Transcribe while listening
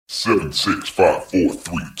Seven, 6, 5, 4,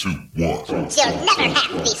 3, 2, 1. You'll never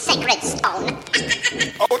have the sacred stone.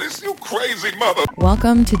 Oh, this you crazy mother.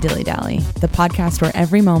 Welcome to Dilly Dally, the podcast where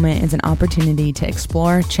every moment is an opportunity to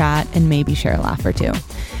explore, chat, and maybe share a laugh or two.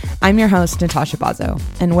 I'm your host, Natasha Bazzo,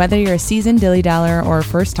 and whether you're a seasoned Dilly Daller or a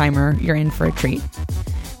first timer, you're in for a treat.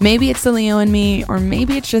 Maybe it's the Leo in me, or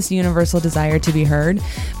maybe it's just universal desire to be heard,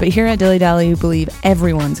 but here at Dilly Dally, we believe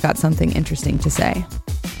everyone's got something interesting to say.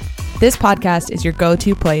 This podcast is your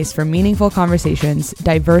go-to place for meaningful conversations,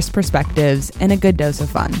 diverse perspectives, and a good dose of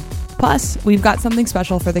fun. Plus, we've got something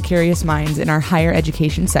special for the curious minds in our higher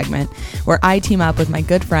education segment, where I team up with my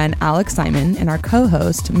good friend Alex Simon and our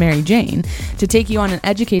co-host Mary Jane to take you on an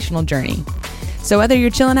educational journey. So whether you're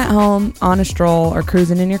chilling at home, on a stroll, or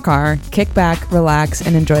cruising in your car, kick back, relax,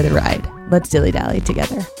 and enjoy the ride. Let's dilly-dally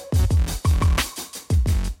together.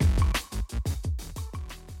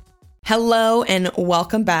 Hello and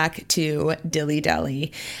welcome back to Dilly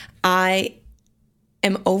Dally. I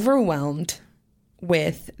am overwhelmed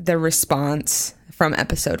with the response from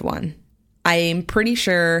episode 1. I am pretty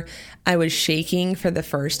sure I was shaking for the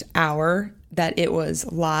first hour that it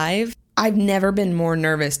was live. I've never been more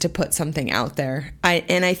nervous to put something out there. I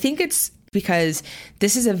think it's because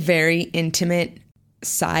this is a very intimate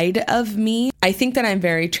side of me. I think that I'm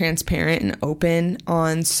very transparent and open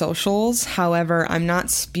on socials. However, I'm not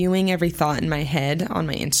spewing every thought in my head on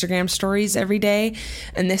my Instagram stories every day.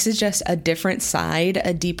 And this is just a different side,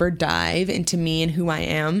 a deeper dive into me and who I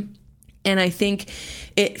am. And I think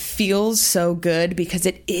it feels so good because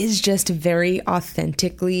it is just very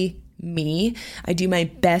authentically me. I do my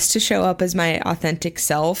best to show up as my authentic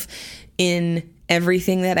self in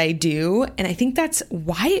everything that I do. And I think that's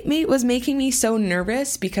why it was making me so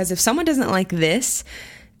nervous, because if someone doesn't like this,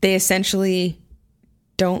 they essentially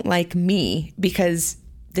don't like me, because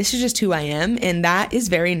this is just who I am. And that is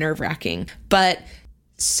very nerve-wracking. But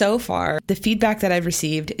so far, the feedback that I've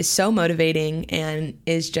received is so motivating and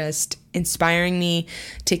is just inspiring me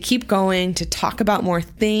to keep going, to talk about more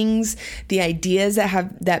things, the ideas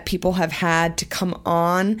that people have had to come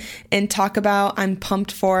on and talk about, I'm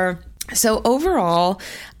pumped for. So overall,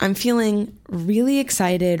 I'm feeling really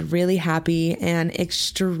excited, really happy, and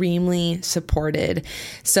extremely supported.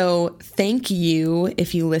 So thank you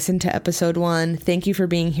if you listened to episode 1. Thank you for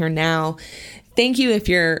being here now. Thank you if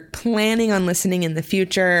you're planning on listening in the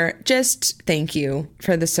future. Just thank you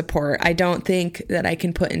for the support. I don't think that I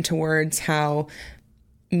can put into words how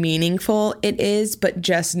meaningful it is, but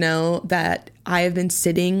just know that I have been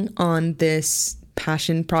sitting on this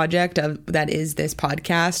passion project that is this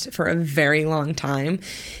podcast for a very long time.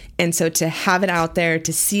 And so to have it out there,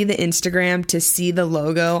 to see the Instagram, to see the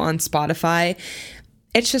logo on Spotify,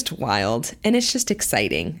 it's just wild and it's just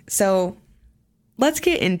exciting. So let's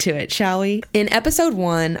get into it, shall we? In episode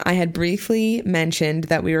 1, I had briefly mentioned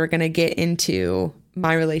that we were going to get into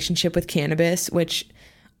my relationship with cannabis, which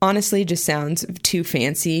honestly just sounds too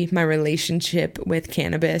fancy, my relationship with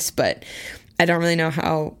cannabis, but I don't really know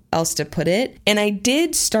how else to put it. And I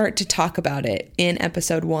did start to talk about it in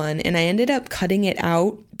episode 1, and I ended up cutting it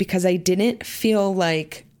out because I didn't feel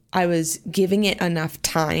like I was giving it enough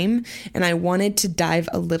time, and I wanted to dive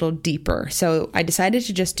a little deeper. So I decided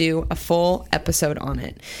to just do a full episode on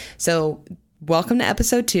it. So welcome to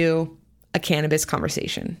episode 2, a cannabis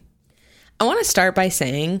conversation. I want to start by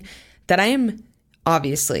saying that I am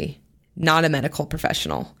obviously not a medical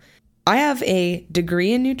professional. I have a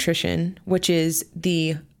degree in nutrition, which has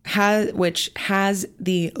the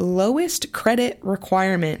lowest credit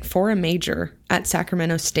requirement for a major at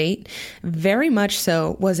Sacramento State. Very much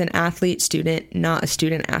so was an athlete student, not a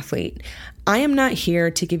student athlete. I am not here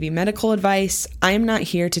to give you medical advice. I am not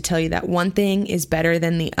here to tell you that one thing is better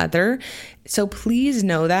than the other. So please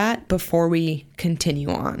know that before we continue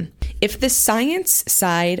on. If the science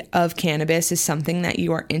side of cannabis is something that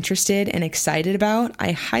you are interested and excited about,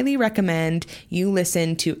 I highly recommend you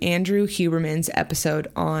listen to Andrew Huberman's episode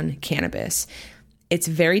on cannabis. It's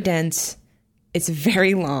very dense. It's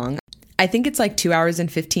very long. I think it's like 2 hours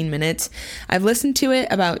and 15 minutes. I've listened to it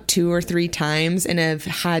about 2 or 3 times and have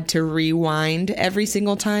had to rewind every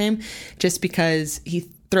single time just because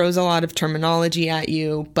he throws a lot of terminology at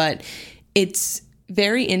you, but it's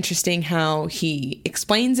very interesting how he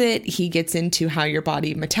explains it. He gets into how your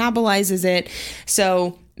body metabolizes it.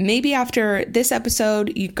 So maybe after this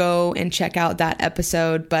episode, you go and check out that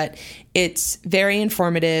episode, but it's very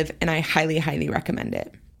informative and I highly, highly recommend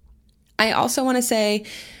it. I also want to say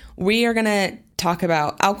we are going to talk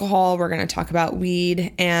about alcohol. We're going to talk about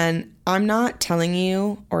weed. And I'm not telling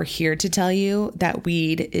you or here to tell you that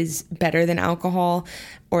weed is better than alcohol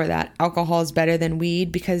or that alcohol is better than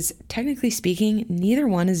weed, because technically speaking, neither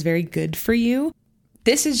one is very good for you.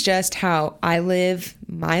 This is just how I live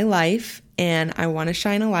my life, and I want to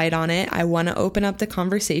shine a light on it. I want to open up the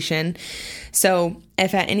conversation. So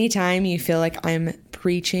if at any time you feel like I'm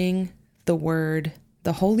preaching the word,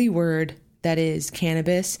 the holy word that is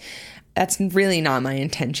cannabis, that's really not my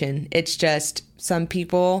intention. It's just some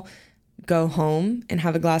people go home and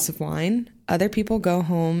have a glass of wine. Other people go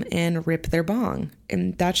home and rip their bong.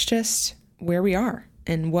 And that's just where we are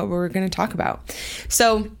and what we're going to talk about.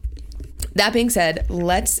 So that being said,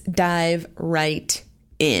 let's dive right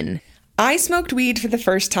in. I smoked weed for the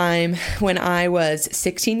first time when I was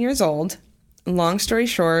 16 years old. Long story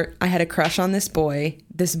short, I had a crush on this boy.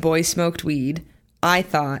 This boy smoked weed. I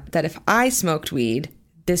thought that if I smoked weed,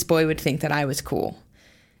 this boy would think that I was cool.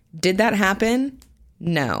 Did that happen?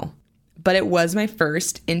 No. But it was my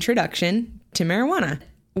first introduction to marijuana.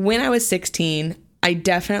 When I was 16, I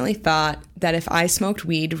definitely thought that if I smoked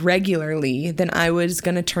weed regularly, then I was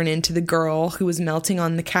going to turn into the girl who was melting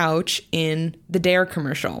on the couch in the Dare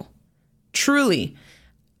commercial. Truly.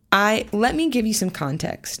 Let me give you some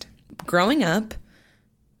context. Growing up,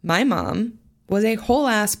 my mom was a whole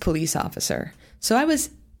ass police officer. So I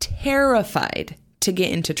was terrified to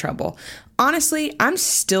get into trouble. Honestly, I'm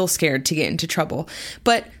still scared to get into trouble.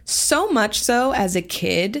 But so much so as a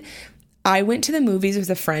kid, I went to the movies with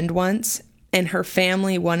a friend once, and her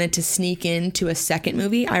family wanted to sneak into a second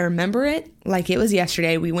movie. I remember it like it was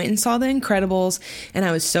yesterday. We went and saw The Incredibles, and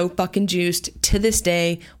I was so fucking juiced. To this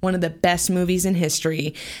day, one of the best movies in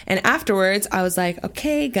history. And afterwards, I was like,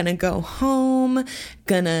 okay, gonna go home,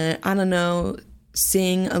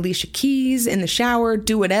 sing Alicia Keys in the shower,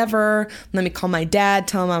 do whatever. Let me call my dad,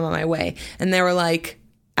 tell him I'm on my way. And they were like,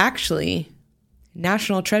 actually,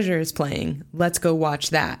 National Treasure is playing. Let's go watch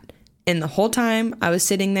that. And the whole time I was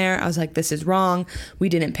sitting there, I was like, this is wrong. We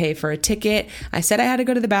didn't pay for a ticket. I said I had to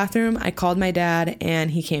go to the bathroom. I called my dad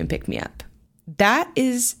and he came and picked me up. That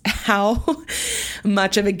is how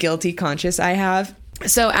much of a guilty conscience I have.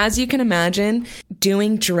 So as you can imagine,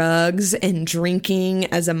 doing drugs and drinking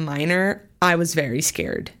as a minor, I was very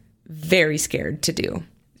scared to do.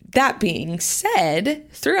 That being said,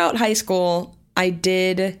 throughout high school, I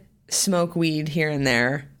did smoke weed here and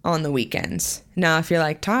there on the weekends. Now, if you're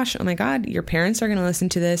like, Tosh, oh my God, your parents are going to listen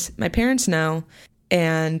to this. My parents know,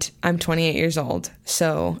 and I'm 28 years old.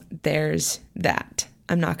 So there's that.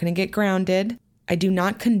 I'm not going to get grounded. I do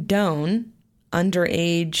not condone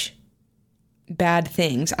underage bad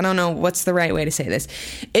things. I don't know what's the right way to say this.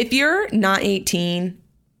 If you're not 18,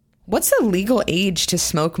 what's the legal age to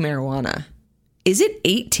smoke marijuana? Is it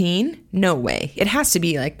 18? No way. It has to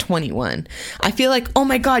be like 21. I feel like, oh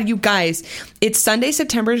my God, you guys, it's Sunday,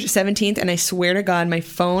 September 17th, and I swear to God, my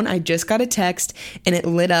phone, I just got a text and it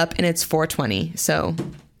lit up and it's 4:20. So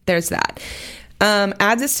there's that.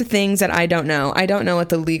 Adds this to things that I don't know. I don't know what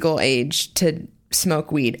the legal age to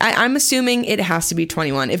smoke weed. I'm assuming it has to be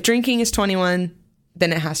 21. If drinking is 21,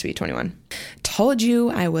 then it has to be 21. Told you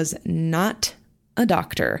I was not a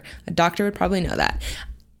doctor. A doctor would probably know that.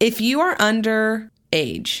 If you are under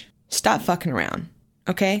age, stop fucking around,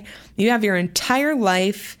 okay? You have your entire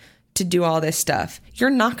life to do all this stuff. You're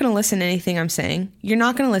not going to listen to anything I'm saying. You're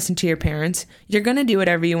not going to listen to your parents. You're going to do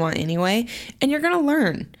whatever you want anyway, and you're going to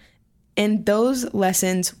learn. And those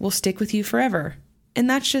lessons will stick with you forever. And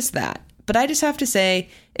that's just that. But I just have to say,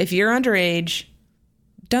 if you're underage,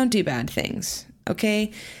 don't do bad things,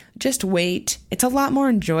 okay? Just wait. It's a lot more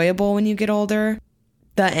enjoyable when you get older.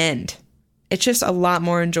 The end. It's just a lot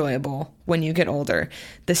more enjoyable when you get older.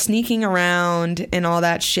 The sneaking around and all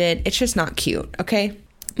that shit, it's just not cute, okay?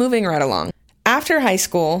 Moving right along. After high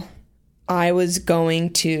school, I was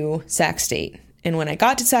going to Sac State. And when I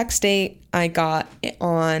got to Sac State, I got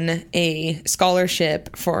on a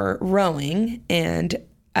scholarship for rowing. And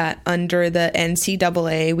under the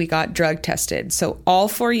NCAA, we got drug tested. So all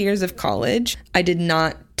 4 years of college, I did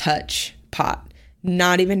not touch pot.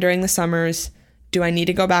 Not even during the summers. Do I need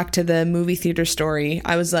to go back to the movie theater story?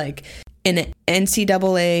 I was like, an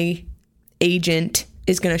NCAA agent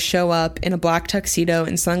is going to show up in a black tuxedo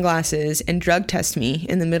and sunglasses and drug test me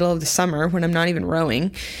in the middle of the summer when I'm not even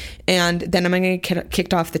rowing. And then I'm going to get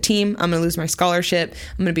kicked off the team. I'm going to lose my scholarship.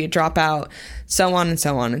 I'm going to be a dropout, so on and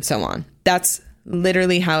so on and so on. That's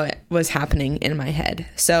literally how it was happening in my head.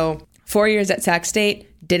 So 4 years at Sac State,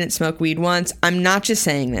 didn't smoke weed once. I'm not just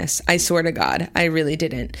saying this. I swear to God, I really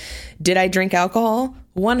didn't. Did I drink alcohol?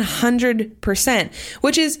 100%,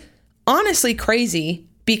 which is honestly crazy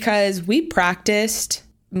because we practiced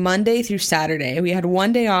Monday through Saturday. We had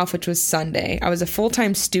one day off, which was Sunday. I was a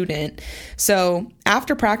full-time student. So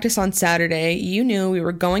after practice on Saturday, you knew we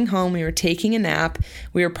were going home. We were taking a nap.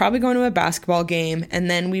 We were probably going to a basketball game. And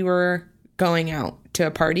then we were going out to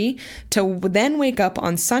a party to then wake up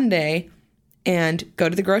on Sunday and go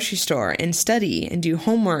to the grocery store and study and do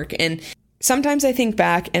homework. And sometimes I think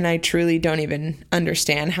back and I truly don't even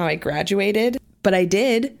understand how I graduated, but I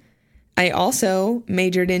did. I also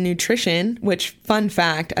majored in nutrition, which, fun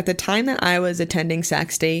fact, at the time that I was attending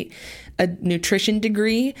Sac State, a nutrition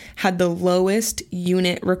degree had the lowest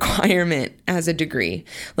unit requirement as a degree.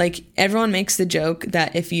 Like, everyone makes the joke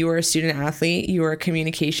that if you were a student athlete, you were a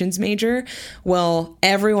communications major. Well,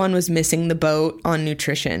 everyone was missing the boat on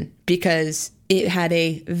nutrition because it had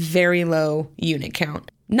a very low unit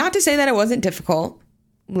count. Not to say that it wasn't difficult.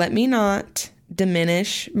 Let me not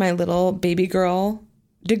diminish my little baby girl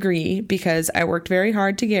degree, because I worked very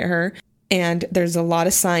hard to get her, and there's a lot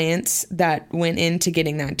of science that went into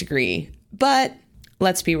getting that degree. But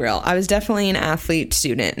let's be real, I was definitely an athlete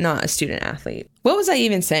student, not a student athlete. What was I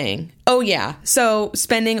even saying? Oh yeah, so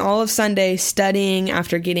spending all of Sunday studying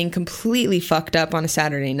after getting completely fucked up on a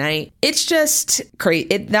Saturday night. It's just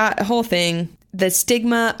crazy. That whole thing, the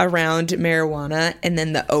stigma around marijuana and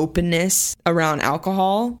then the openness around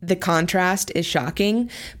alcohol, the contrast is shocking,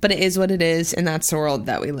 but it is what it is, and that's the world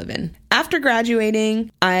that we live in. After graduating,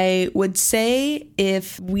 I would say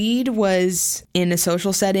if weed was in a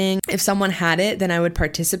social setting, if someone had it, then I would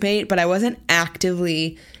participate, but I wasn't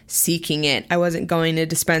actively seeking it. I wasn't going to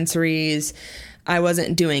dispensaries. I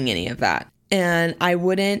wasn't doing any of that. And I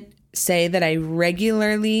wouldn't say that I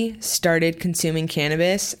regularly started consuming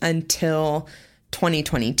cannabis until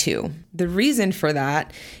 2022. The reason for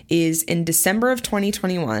that is in December of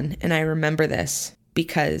 2021, and I remember this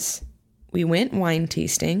because we went wine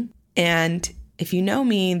tasting, and if you know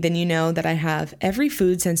me, then you know that I have every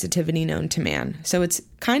food sensitivity known to man. So it's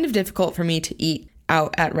kind of difficult for me to eat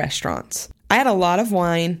out at restaurants. I had a lot of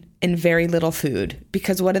wine and very little food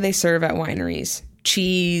because what do they serve at wineries?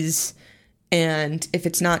 Cheese. And if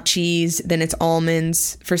it's not cheese, then it's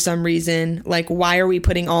almonds for some reason. Like, why are we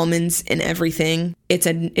putting almonds in everything? It's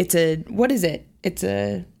a, what is it? It's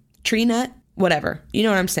a tree nut? Whatever. You know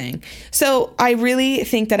what I'm saying? So I really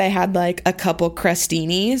think that I had like a couple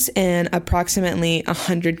crostinis and approximately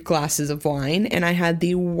 100 glasses of wine. And I had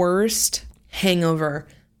the worst hangover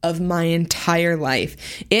of my entire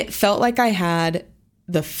life. It felt like I had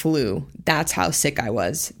the flu. That's how sick I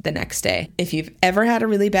was the next day. If you've ever had a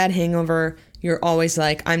really bad hangover, you're always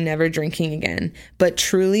like, I'm never drinking again. But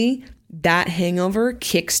truly, that hangover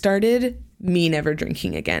kickstarted me never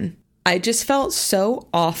drinking again. I just felt so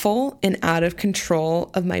awful and out of control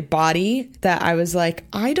of my body that I was like,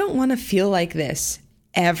 I don't want to feel like this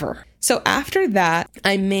ever. So after that,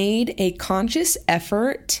 I made a conscious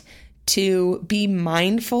effort to be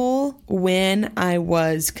mindful when I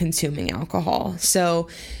was consuming alcohol. So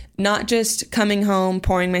not just coming home,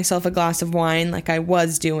 pouring myself a glass of wine like I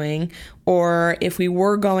was doing, or if we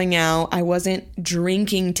were going out, I wasn't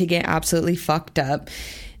drinking to get absolutely fucked up.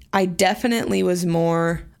 I definitely was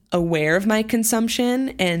more aware of my consumption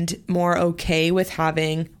and more okay with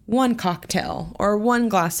having one cocktail or one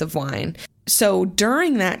glass of wine. So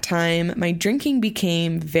during that time, my drinking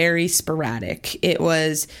became very sporadic. It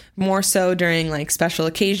was more so during like special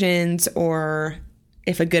occasions or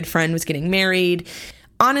if a good friend was getting married.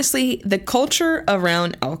 Honestly, the culture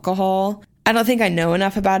around alcohol, I don't think I know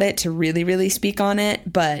enough about it to really speak on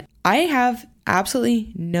it, but I have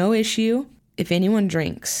absolutely no issue if anyone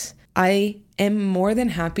drinks. I am more than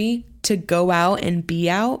happy to go out and be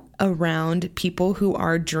out around people who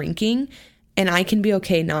are drinking, and I can be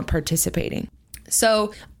okay not participating.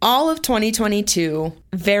 So all of 2022,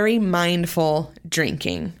 very mindful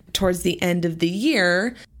drinking. Towards the end of the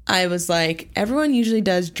year, I was like, everyone usually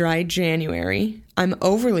does dry January. I'm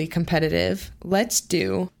overly competitive. Let's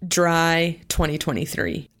do dry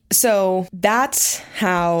 2023. So that's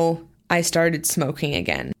how I started smoking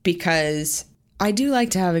again, because I do like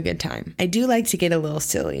to have a good time. I do like to get a little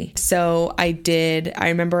silly. So I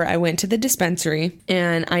remember I went to the dispensary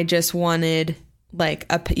and I just wanted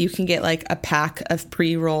you can get like a pack of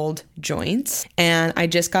pre-rolled joints, and I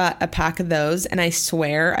just got a pack of those, and I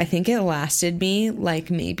swear I think it lasted me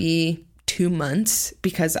like maybe 2 months,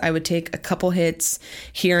 because I would take a couple hits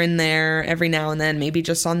here and there every now and then, maybe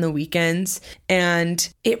just on the weekends,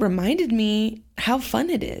 and it reminded me how fun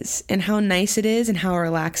it is and how nice it is and how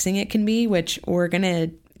relaxing it can be, which we're gonna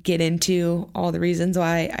get into all the reasons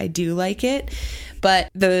why I do like it. But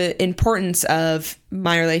the importance of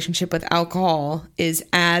my relationship with alcohol is,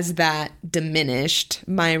 as that diminished,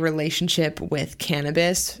 my relationship with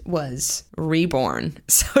cannabis was reborn,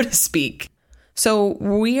 so to speak. So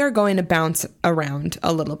we are going to bounce around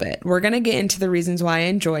a little bit. We're going to get into the reasons why I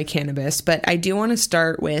enjoy cannabis, but I do want to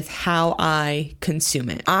start with how I consume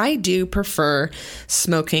it. I do prefer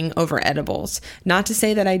smoking over edibles. Not to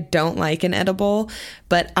say that I don't like an edible,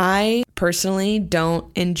 but I personally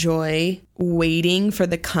don't enjoy waiting for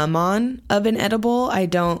the come on of an edible. I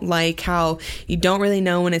don't like how you don't really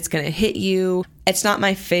know when it's going to hit you. It's not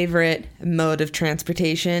my favorite mode of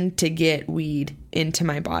transportation to get weed into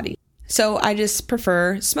my body. So I just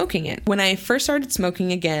prefer smoking it. When I first started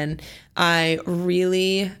smoking again, I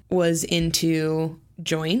really was into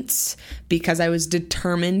joints because I was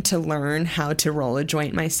determined to learn how to roll a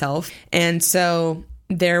joint myself. And so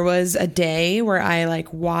there was a day where I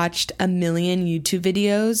watched a million YouTube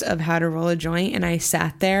videos of how to roll a joint, and I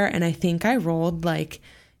sat there and I think I rolled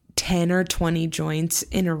 10 or 20 joints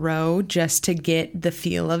in a row just to get the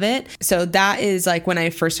feel of it. So that is when I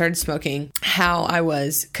first started smoking, how I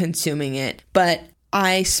was consuming it. But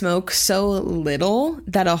I smoke so little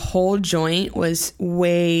that a whole joint was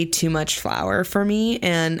way too much flower for me.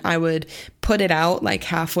 And I would put it out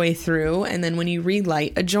halfway through. And then when you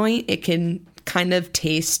relight a joint, it can kind of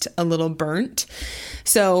taste a little burnt.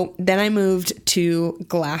 So then I moved to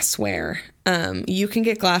glassware. You can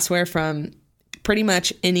get glassware from pretty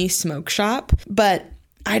much any smoke shop, but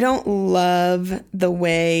I don't love the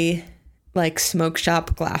way smoke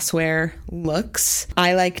shop glassware looks.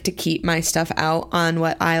 I like to keep my stuff out on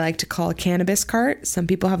what I like to call a cannabis cart. Some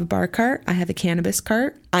people have a bar cart. I have a cannabis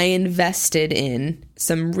cart. I invested in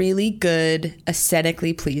some really good,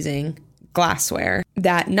 aesthetically pleasing glassware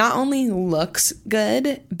that not only looks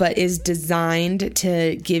good, but is designed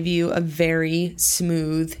to give you a very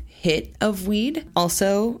smooth hit of weed.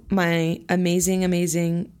 Also, my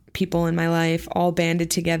amazing people in my life all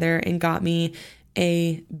banded together and got me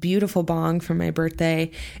a beautiful bong for my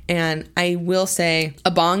birthday. And I will say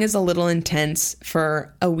a bong is a little intense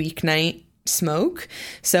for a weeknight smoke.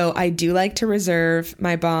 So I do like to reserve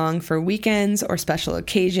my bong for weekends or special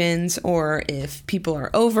occasions, or if people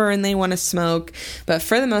are over and they want to smoke. But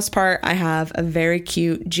for the most part, I have a very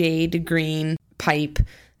cute jade green pipe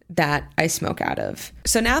that I smoke out of.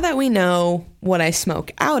 So now that we know what I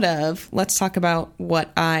smoke out of, let's talk about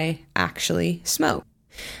what I actually smoke.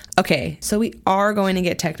 Okay, so we are going to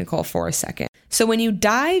get technical for a second. So when you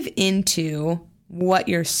dive into what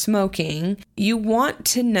you're smoking, you want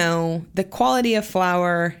to know the quality of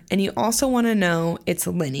flower, and you also want to know its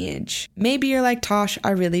lineage. Maybe you're like, Tosh, I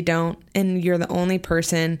really don't, and you're the only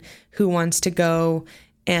person who wants to go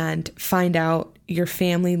and find out your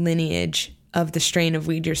family lineage of the strain of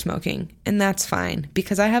weed you're smoking. And that's fine,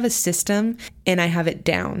 because I have a system and I have it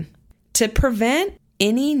down. To prevent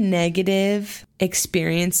any negative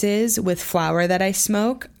experiences with flower that I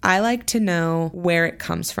smoke, I like to know where it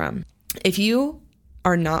comes from. If you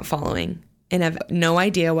are not following and have no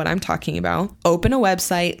idea what I'm talking about, open a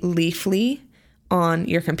website, Leafly, on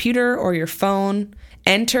your computer or your phone,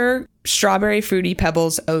 enter Strawberry Fruity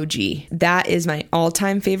Pebbles OG. That is my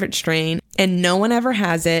all-time favorite strain, and no one ever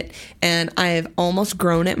has it, and I have almost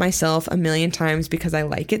grown it myself a million times because I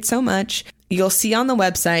like it so much. You'll see on the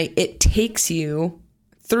website, it takes you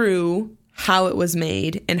through how it was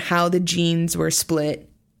made and how the genes were split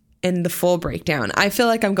and the full breakdown. I feel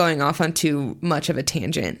like I'm going off on too much of a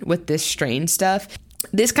tangent with this strain stuff.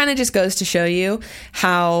 This kind of just goes to show you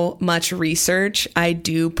how much research I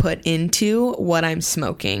do put into what I'm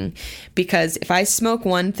smoking. Because if I smoke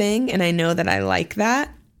one thing and I know that I like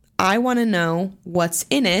that, I want to know what's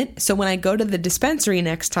in it. So when I go to the dispensary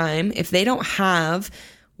next time, if they don't have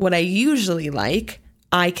what I usually like,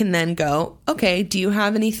 I can then go, okay, do you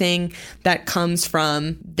have anything that comes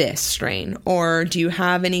from this strain? Or do you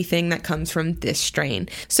have anything that comes from this strain?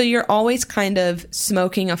 So you're always kind of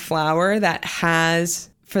smoking a flower that has,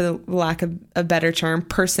 for the lack of a better term,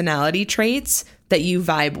 personality traits that you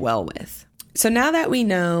vibe well with. So now that we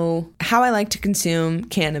know how I like to consume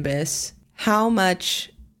cannabis, how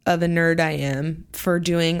much of a nerd I am for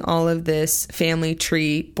doing all of this family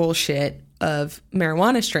tree bullshit of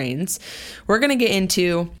marijuana strains, we're going to get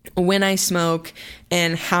into when I smoke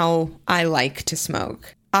and how I like to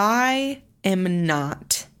smoke. I am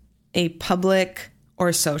not a public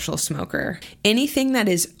or social smoker. Anything that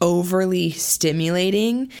is overly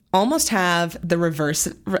stimulating almost have the reverse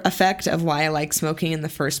effect of why I like smoking in the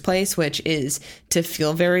first place, which is to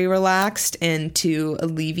feel very relaxed and to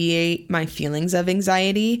alleviate my feelings of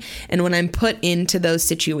anxiety. And when I'm put into those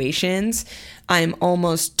situations, I'm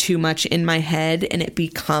almost too much in my head and it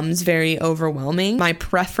becomes very overwhelming. My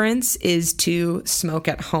preference is to smoke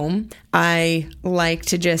at home. I like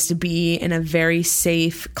to just be in a very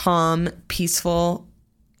safe, calm, peaceful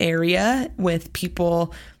area with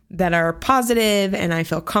people that are positive and I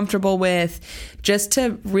feel comfortable with, just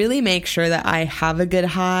to really make sure that I have a good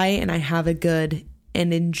high and I have a good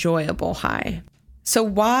and enjoyable high. So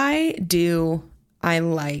why do I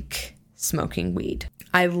like smoking weed?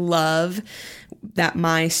 I love that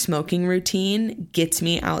my smoking routine gets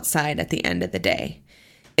me outside at the end of the day.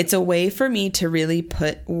 It's a way for me to really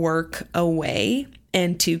put work away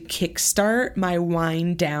and to kickstart my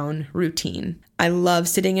wind down routine. I love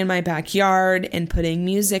sitting in my backyard and putting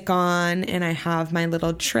music on, and I have my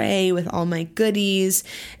little tray with all my goodies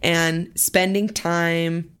and spending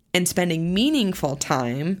time and spending meaningful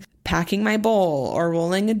time packing my bowl or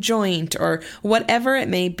rolling a joint or whatever it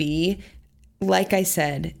may be. Like I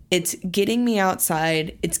said, it's getting me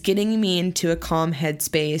outside, it's getting me into a calm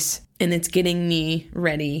headspace, and it's getting me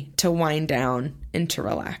ready to wind down and to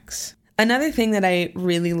relax. Another thing that I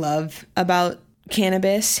really love about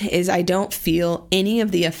cannabis is I don't feel any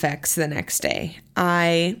of the effects the next day.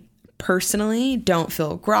 I personally don't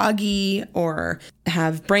feel groggy or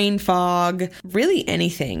have brain fog, really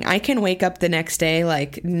anything. I can wake up the next day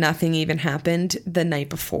like nothing even happened the night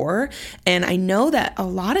before. And I know that a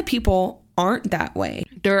lot of people aren't that way.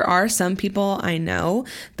 There are some people I know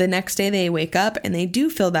the next day they wake up and they do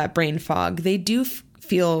feel that brain fog. They do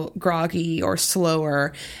feel groggy or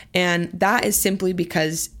slower. And that is simply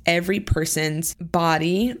because every person's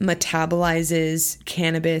body metabolizes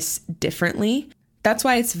cannabis differently. That's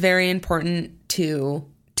why it's very important to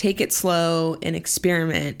take it slow and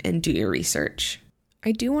experiment and do your research.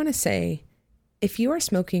 I do want to say, if you are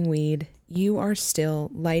smoking weed, you are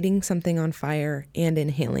still lighting something on fire and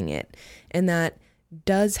inhaling it. And that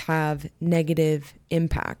does have negative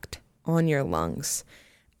impact on your lungs.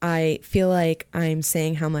 I feel like I'm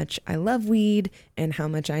saying how much I love weed and how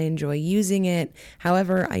much I enjoy using it.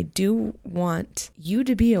 However, I do want you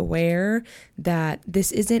to be aware that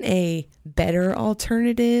this isn't a better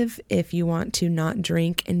alternative if you want to not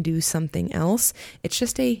drink and do something else. It's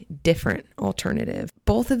just a different alternative.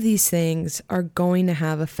 Both of these things are going to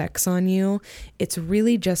have effects on you. It's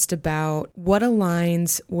really just about what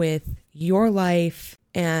aligns with your life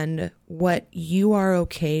and what you are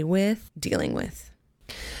okay with dealing with.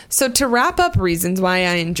 So to wrap up reasons why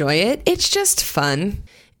I enjoy it, it's just fun.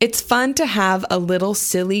 It's fun to have a little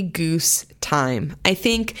silly goose time. I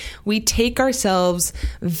think we take ourselves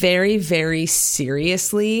very, very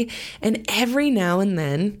seriously, and every now and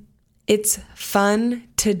then it's fun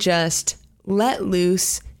to just let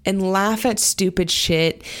loose and laugh at stupid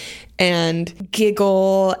shit and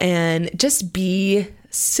giggle and just be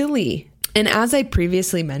silly. And as I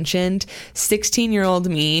previously mentioned, 16-year-old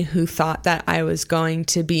me who thought that I was going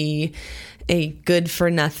to be a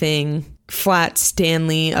good-for-nothing flat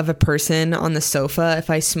Stanley of a person on the sofa if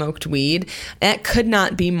I smoked weed, that could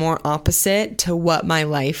not be more opposite to what my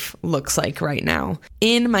life looks like right now.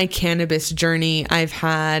 In my cannabis journey, I've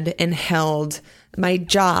had and held my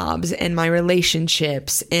jobs and my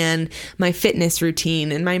relationships and my fitness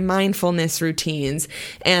routine and my mindfulness routines.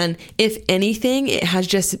 And if anything, it has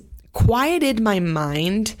just quieted my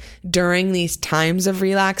mind during these times of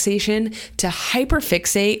relaxation to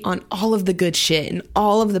hyperfixate on all of the good shit and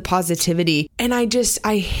all of the positivity. And I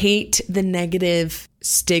hate the negative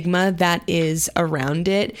stigma that is around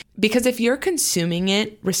it, because if you're consuming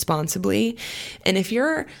it responsibly and if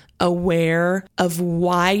you're aware of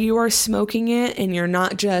why you are smoking it and you're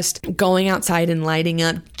not just going outside and lighting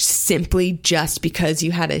up simply just because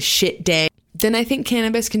you had a shit day, then I think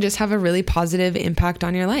cannabis can just have a really positive impact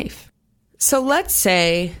on your life. So let's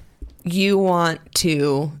say you want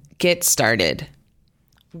to get started.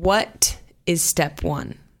 What is step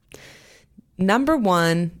one? Number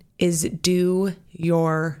one is do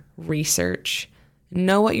your research.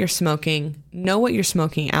 Know what you're smoking. Know what you're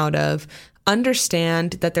smoking out of.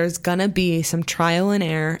 Understand that there's gonna be some trial and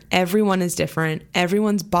error. Everyone is different.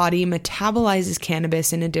 Everyone's body metabolizes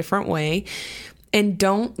cannabis in a different way. And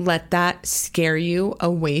don't let that scare you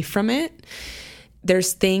away from it.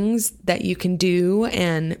 There's things that you can do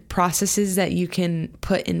and processes that you can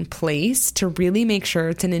put in place to really make sure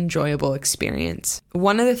it's an enjoyable experience.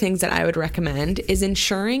 One of the things that I would recommend is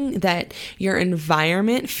ensuring that your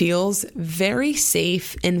environment feels very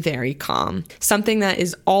safe and very calm. Something that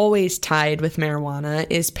is always tied with marijuana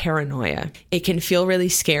is paranoia. It can feel really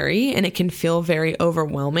scary and it can feel very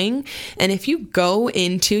overwhelming. And if you go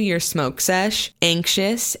into your smoke sesh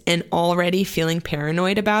anxious and already feeling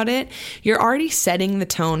paranoid about it, you're already setting the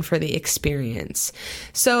tone for the experience.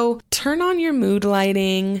 So turn on your mood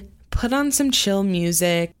lighting, put on some chill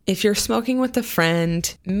music. If you're smoking with a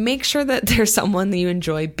friend, make sure that there's someone that you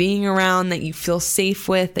enjoy being around, that you feel safe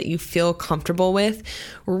with, that you feel comfortable with.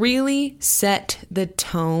 Really set the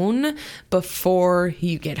tone before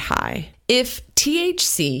you get high. If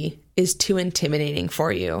THC is too intimidating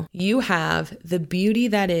for you, you have the beauty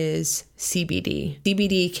that is CBD.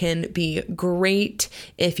 CBD can be great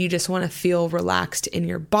if you just want to feel relaxed in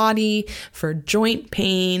your body, for joint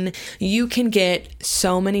pain. You can get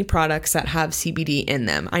so many products that have CBD in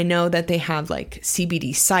them. I know that they have like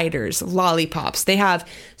CBD ciders, lollipops. They have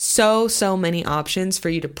so many options for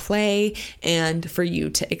you to play and for you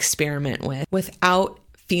to experiment with without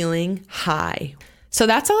feeling high. So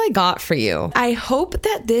that's all I got for you. I hope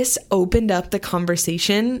that this opened up the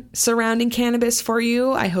conversation surrounding cannabis for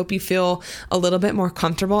you. I hope you feel a little bit more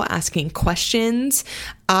comfortable asking questions.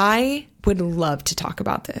 I would love to talk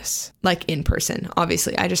about this, like in person.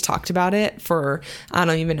 Obviously, I just talked about it for I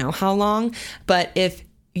don't even know how long. But if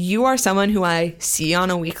you are someone who I see on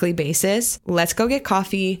a weekly basis, let's go get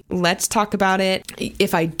coffee. Let's talk about it.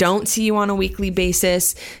 If I don't see you on a weekly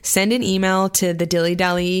basis, send an email to the Dilly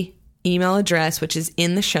Dally email address, which is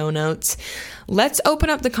in the show notes. Let's open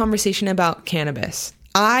up the conversation about cannabis.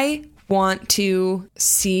 I want to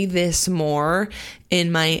see this more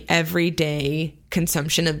in my everyday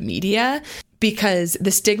consumption of media, because the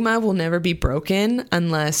stigma will never be broken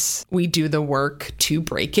unless we do the work to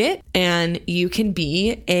break it. And you can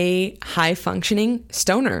be a high functioning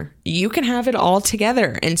stoner. You can have it all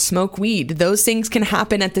together and smoke weed. Those things can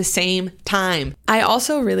happen at the same time. I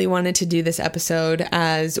also really wanted to do this episode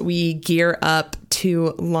as we gear up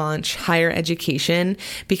to launch higher education,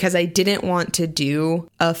 because I didn't want to do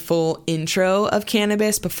a full intro of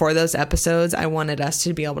cannabis before those episodes. I wanted us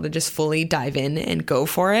to be able to just fully dive in and go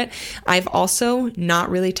for it. I've also not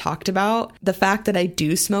really talked about the fact that I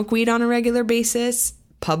do smoke weed on a regular basis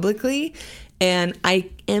publicly. And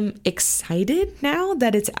I am excited now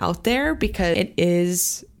that it's out there because it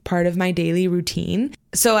is part of my daily routine.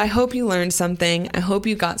 So I hope you learned something. I hope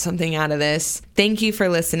you got something out of this. Thank you for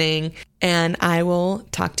listening, and I will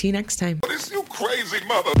talk to you next time. This you crazy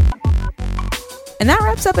mother. And that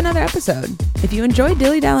wraps up another episode. If you enjoyed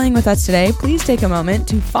dilly-dallying with us today, please take a moment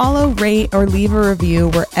to follow, rate, or leave a review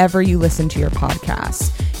wherever you listen to your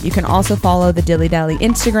podcasts. You can also follow the Dilly Dally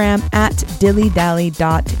Instagram at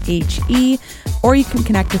dillydally.he, or you can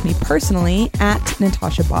connect with me personally at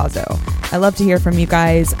Natasha Bazzo. I love to hear from you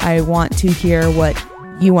guys. I want to hear what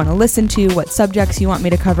you want to listen to, what subjects you want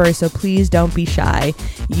me to cover, so please don't be shy.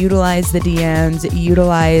 Utilize the DMs,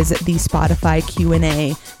 utilize the Spotify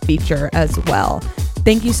Q&A feature as well.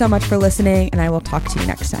 Thank you so much for listening, and I will talk to you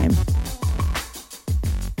next time.